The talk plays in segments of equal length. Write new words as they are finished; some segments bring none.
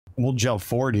we'll jump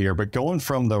forward here, but going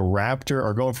from the Raptor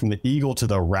or going from the Eagle to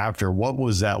the Raptor, what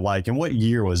was that like? And what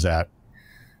year was that?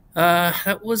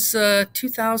 That was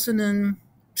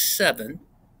 2007.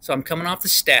 So I'm coming off the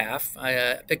staff.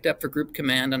 I picked up for Group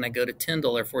Command, and I go to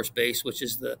Tyndall Air Force Base, which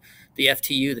is the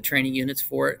FTU, the training units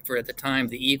for it, for at the time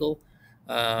the Eagle,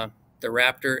 the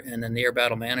Raptor, and then the Air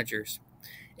Battle Managers.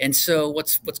 And so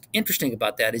what's interesting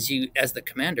about that is you, as the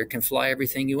commander, can fly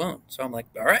everything you own. So I'm like,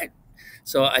 all right.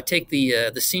 So I take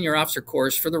the senior officer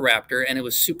course for the Raptor, and it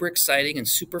was super exciting and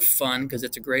super fun because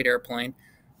it's a great airplane.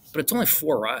 But it's only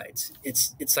 4 rides.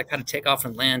 It's like how to take off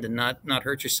and land and not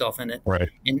hurt yourself in it. Right.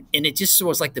 And it just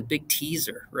was like the big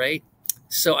teaser, right?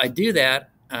 So I do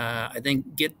that. I then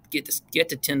get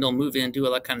to Tyndall, move in, do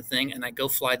all that kind of thing, and I go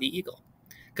fly the Eagle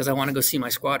because I want to go see my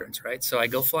squadrons, right? So I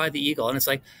go fly the Eagle, and it's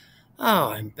like, oh,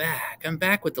 I'm back. I'm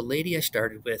back with the lady I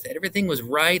started with. Everything was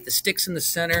right. The stick's in the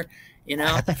center, you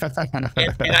know.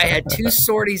 and I had 2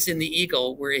 sorties in the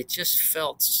Eagle where it just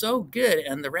felt so good,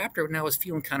 and the Raptor now was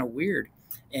feeling kind of weird.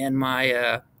 And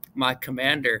my my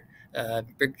commander,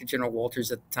 Brigadier General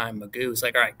Walters at the time, Magoo, was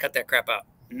like, all right, cut that crap out.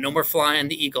 No more flying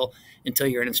the Eagle until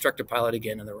you're an instructor pilot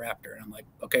again in the Raptor. And I'm like,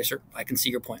 okay, sir, I can see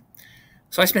your point.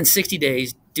 So I spent 60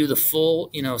 days, do the full,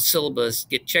 syllabus,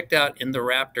 get checked out in the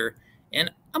Raptor,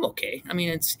 and I'm okay. I mean,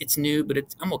 it's new, but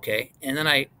I'm okay. And then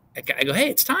I go, hey,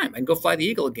 it's time. I can go fly the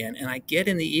Eagle again. And I get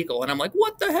in the Eagle, and I'm like,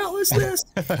 what the hell is this?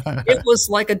 It was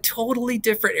like a totally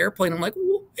different airplane. I'm like,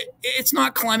 it's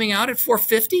not climbing out at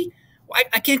 450.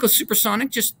 I can't go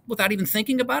supersonic just without even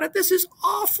thinking about it. This is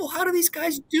awful. How do these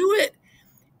guys do it?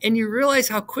 And you realize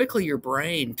how quickly your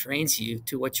brain trains you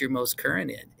to what you're most current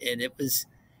in. And it was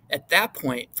at that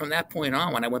point, from that point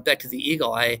on, when I went back to the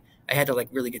Eagle, I had to like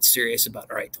really get serious about,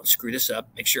 all right, don't screw this up.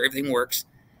 Make sure everything works.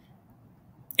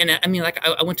 And I mean, like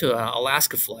I went to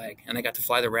Alaska Flag, and I got to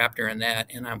fly the Raptor in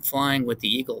that, and I'm flying with the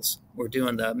Eagles. We're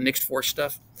doing the mixed force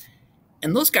stuff.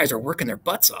 And those guys are working their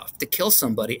butts off to kill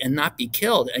somebody and not be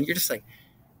killed. And you're just like,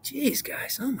 geez,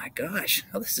 guys, oh my gosh,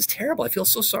 oh, this is terrible. I feel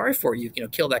so sorry for you.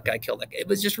 Kill that guy, kill that guy. It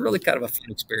was just really kind of a fun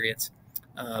experience.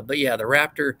 But yeah, the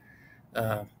Raptor,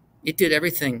 it did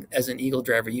everything as an Eagle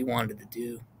driver you wanted it to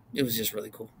do. It was just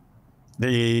really cool.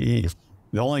 The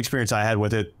only experience I had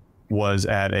with it was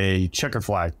at a checker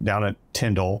flag down at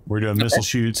Tyndall. We're doing missile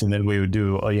shoots, and then we would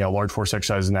do a large force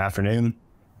exercise in the afternoon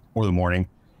or the morning.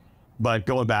 But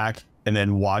going back and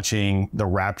then watching the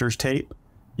Raptors tape,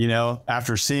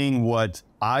 after seeing what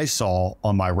I saw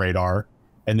on my radar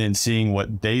and then seeing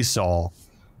what they saw,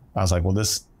 I was like, well,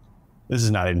 this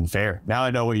is not even fair. Now I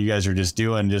know what you guys are just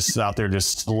doing, just out there,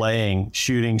 just slaying,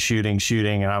 shooting.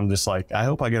 And I'm just like, I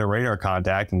hope I get a radar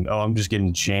contact, and I'm just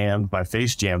getting jammed, my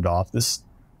face jammed off. This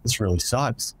really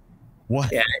sucks.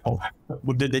 What? Yeah.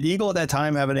 Did the Eagle at that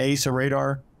time have an ASA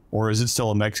radar, or is it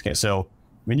still a Mexican? So,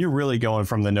 I mean, you're really going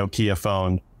from the Nokia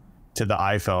phone to the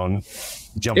iPhone,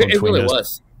 jumping between really those.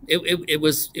 Was.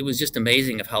 It was just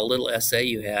amazing of how little SA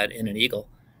you had in an Eagle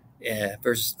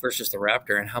versus the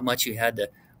Raptor, and how much you had to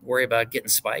worry about getting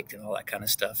spiked and all that kind of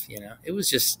stuff. It was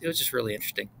just really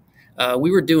interesting.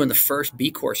 We were doing the first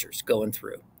B coursers going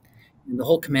through, and the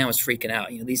whole command was freaking out.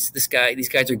 These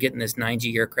guys are getting this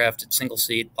 9G aircraft, single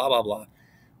seat, blah blah blah.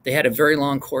 They had a very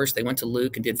long course. They went to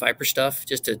Luke and did Viper stuff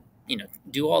just to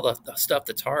do all the stuff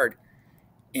that's hard.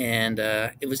 And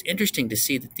it was interesting to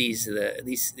see that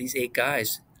these 8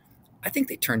 guys, I think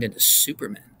they turned into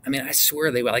Supermen. I mean, I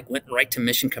swear they went right to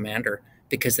mission commander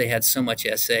because they had so much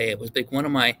SA. It was like one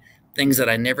of my things that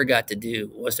I never got to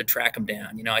do was to track them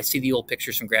down. I see the old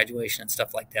pictures from graduation and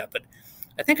stuff like that, but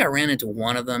I think I ran into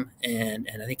one of them, and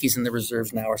I think he's in the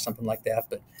reserves now or something like that.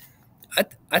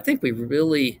 But I think we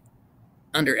really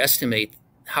underestimate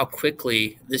how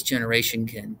quickly this generation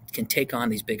can take on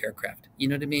these big aircraft. You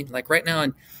know what I mean? Like right now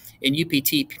in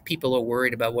UPT, people are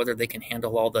worried about whether they can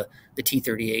handle all the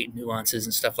T-38 nuances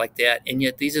and stuff like that. And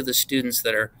yet these are the students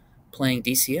that are playing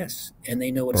DCS, and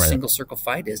they know what a single circle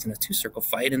fight is and a 2-circle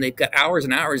fight, and they've got hours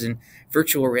and hours in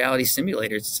virtual reality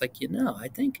simulators. It's like, I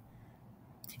think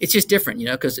it's just different,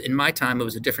 because in my time it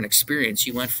was a different experience.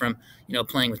 You went from,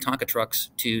 playing with Tonka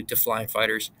trucks to flying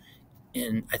fighters.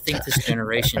 And I think this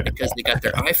generation, because they got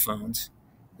their iPhones,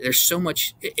 there's so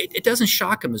much, it doesn't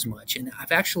shock them as much. And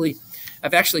I've actually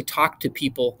talked to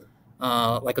people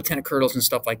like lieutenant colonels and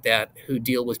stuff like that who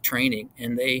deal with training,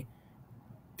 and they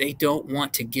don't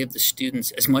want to give the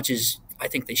students as much as I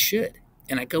think they should.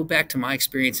 And I go back to my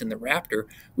experience in the Raptor.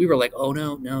 We were like, oh,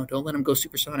 no, don't let them go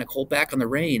supersonic. Hold back on the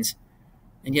reins.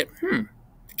 And yet, the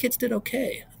kids did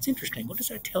okay. That's interesting. What does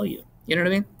that tell you? You know what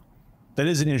I mean? That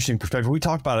is an interesting perspective. We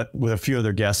talked about it with a few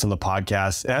other guests on the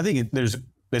podcast, and I think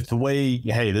it's the way,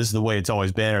 hey, this is the way it's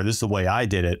always been, or this is the way I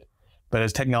did it. But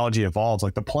as technology evolves,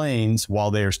 like the planes, while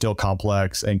they are still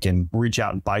complex and can reach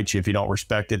out and bite you if you don't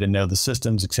respect it and know the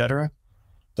systems, etc.,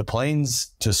 the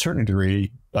planes, to a certain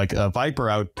degree, like a Viper,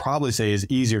 I would probably say is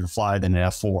easier to fly than an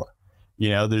F4. You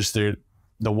know, there's the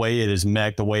way it is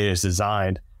mech, the way it is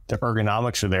designed, the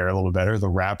ergonomics are there a little better, the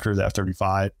Raptor, the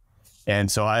F-35.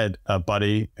 And so I had a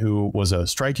buddy who was a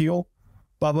Strike Eagle,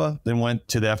 Bubba, then went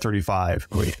to the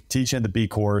F-35, teaching the B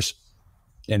course.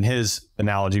 And his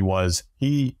analogy was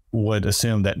he would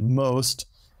assume that most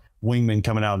wingmen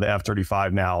coming out of the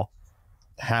F-35 now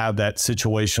have that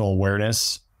situational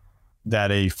awareness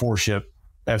that a 4-ship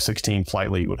F-16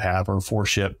 flight lead would have, or a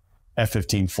 4-ship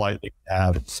F-15 flight lead would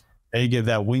have. They give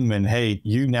that wingman, hey,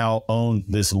 you now own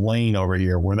this lane over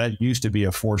here where that used to be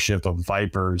a 4-ship of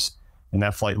Vipers, and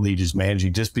that flight lead is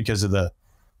managing just because of the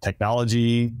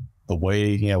technology, the way,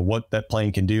 you know, what that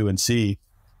plane can do and see.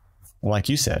 And like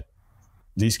you said,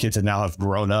 these kids have now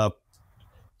grown up,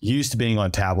 used to being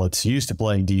on tablets, used to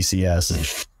playing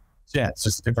DCS. Yeah, it's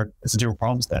just it's a different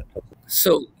problem set.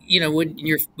 So, you know, when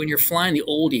you're flying the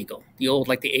old Eagle,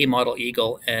 like the A model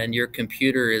Eagle, and your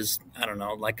computer is, I don't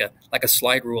know, like a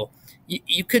slide rule,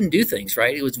 you couldn't do things,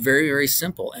 right? It was very, very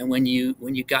simple. And when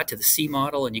you got to the C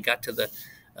model and you got to the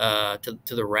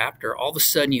to the Raptor, all of a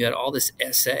sudden you had all this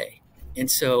SA. And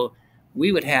so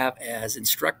we would have, as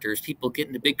instructors, people get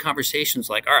into big conversations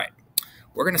like, all right,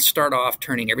 we're going to start off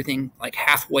turning everything like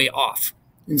halfway off.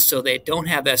 And so they don't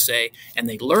have SA, and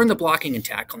they learn the blocking and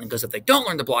tackling, because if they don't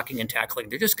learn the blocking and tackling,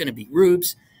 they're just going to be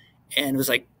rubes. And it was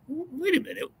like, wait a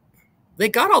minute. They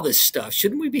got all this stuff.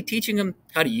 Shouldn't we be teaching them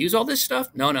how to use all this stuff?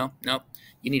 No.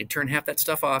 You need to turn half that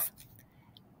stuff off.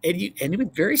 And it was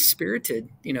very spirited,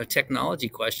 you know, technology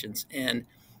questions. And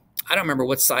I don't remember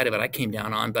what side of it I came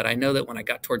down on, but I know that when I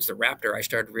got towards the Raptor, I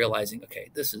started realizing,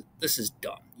 okay, this is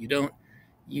dumb.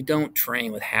 You don't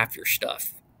train with half your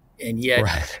stuff. And yet,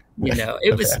 right. You know,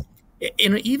 it was,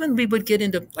 and even we would get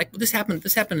into, like, this happened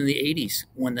in the 80s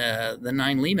when the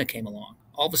 9 Lima came along.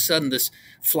 All of a sudden, this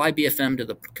fly BFM to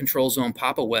the control zone,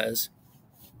 Papa Wes.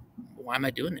 Why am I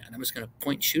doing that? I'm just going to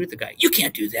point and shoot at the guy. You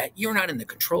can't do that. You're not in the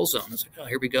control zone. It's like, oh,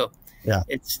 here we go. Yeah.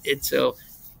 It's so,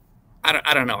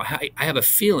 I don't know. I have a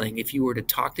feeling if you were to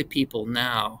talk to people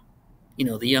now, you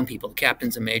know, the young people, the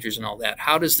captains and majors and all that,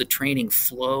 how does the training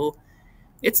flow?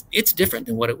 It's different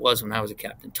than what it was when I was a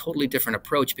captain. Totally different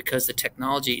approach, because the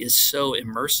technology is so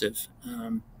immersive.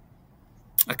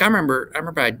 Like I remember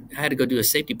I had to go do a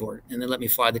safety board, and they let me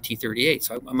fly the T-38.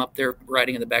 So I'm up there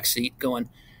riding in the back seat going,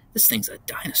 this thing's a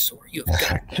dinosaur. You have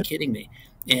got to be kidding me.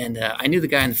 And I knew the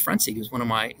guy in the front seat. He was one of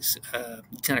my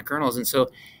lieutenant colonels. And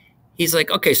so he's like,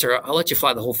 okay, sir, I'll let you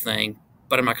fly the whole thing,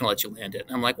 but I'm not going to let you land it.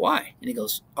 And I'm like, why? And he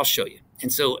goes, I'll show you.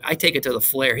 And so I take it to the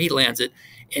flare. He lands it,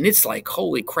 and it's like,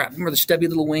 holy crap. Remember the stubby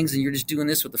little wings, and you're just doing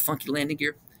this with the funky landing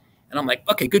gear? And I'm like,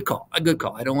 okay, good call. A good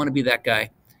call. I don't want to be that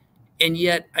guy. And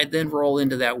yet I then roll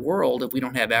into that world if we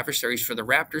don't have adversaries for the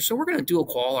Raptor. So we're going to dual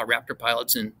qual our Raptor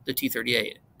pilots and the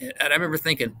T-38. And I remember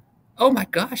thinking, oh my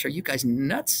gosh, are you guys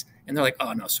nuts? And they're like,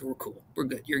 oh no, so we're cool. We're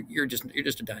good. You're just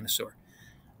a dinosaur.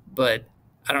 But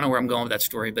I don't know where I'm going with that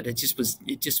story, but it just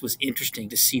was interesting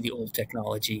to see the old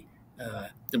technology.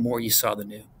 The more you saw the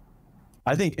new.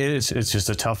 I think it's just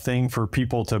a tough thing for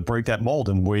people to break that mold.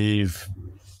 And we've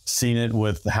seen it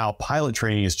with how pilot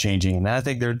training is changing. And I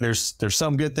think there's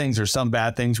some good things, there's some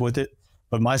bad things with it.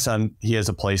 But my son, he has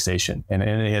a PlayStation, and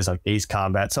he has like Ace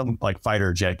Combat, some like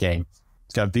fighter jet game.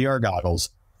 It's got VR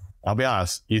goggles. I'll be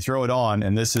honest, you throw it on,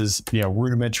 and this is, you know,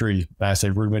 rudimentary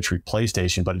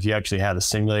PlayStation, but if you actually had a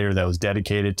simulator that was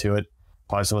dedicated to it,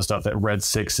 probably some of the stuff that Red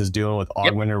 6 is doing with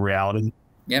augmented reality.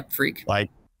 Yep, freak. Like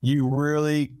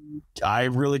I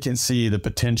really can see the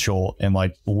potential in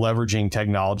like leveraging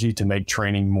technology to make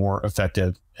training more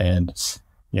effective and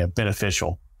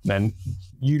beneficial. And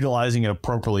utilizing it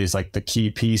appropriately is like the key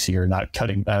piece here, not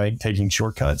taking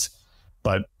shortcuts.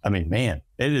 But I mean, man,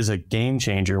 it is a game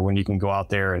changer when you can go out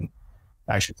there and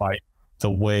actually fight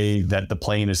the way that the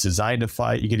plane is designed to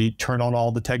fight. You could turn on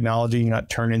all the technology, you're not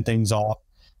turning things off,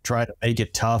 try to make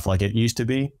it tough like it used to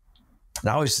be. And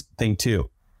I always think too,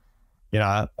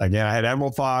 again, I had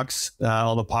Admiral Fox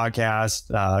on the podcast,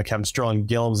 Captain Sterling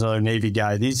Gillum's another Navy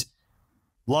guy. These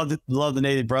love the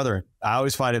Navy brethren. I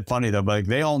always find it funny though, but like,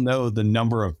 they all know the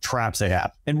number of traps they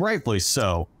have, and rightfully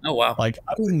so. Oh wow! Like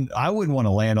I wouldn't want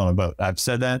to land on a boat. I've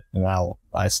said that, and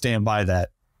I stand by that.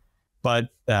 But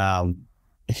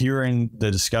hearing the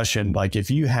discussion, like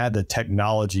if you had the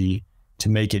technology to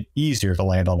make it easier to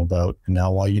land on a boat, and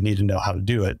now all you need to know how to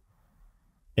do it.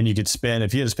 And you could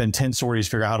if you had to spend 10 sorties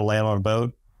to figure out how to land on a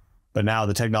boat, but now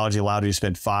the technology allowed you to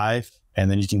spend 5, and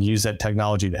then you can use that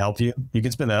technology to help you. You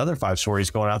can spend the other 5 sorties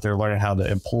going out there learning how to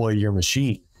employ your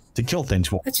machine. to kill things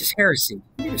for. That's just heresy.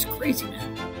 You're just crazy,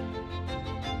 man.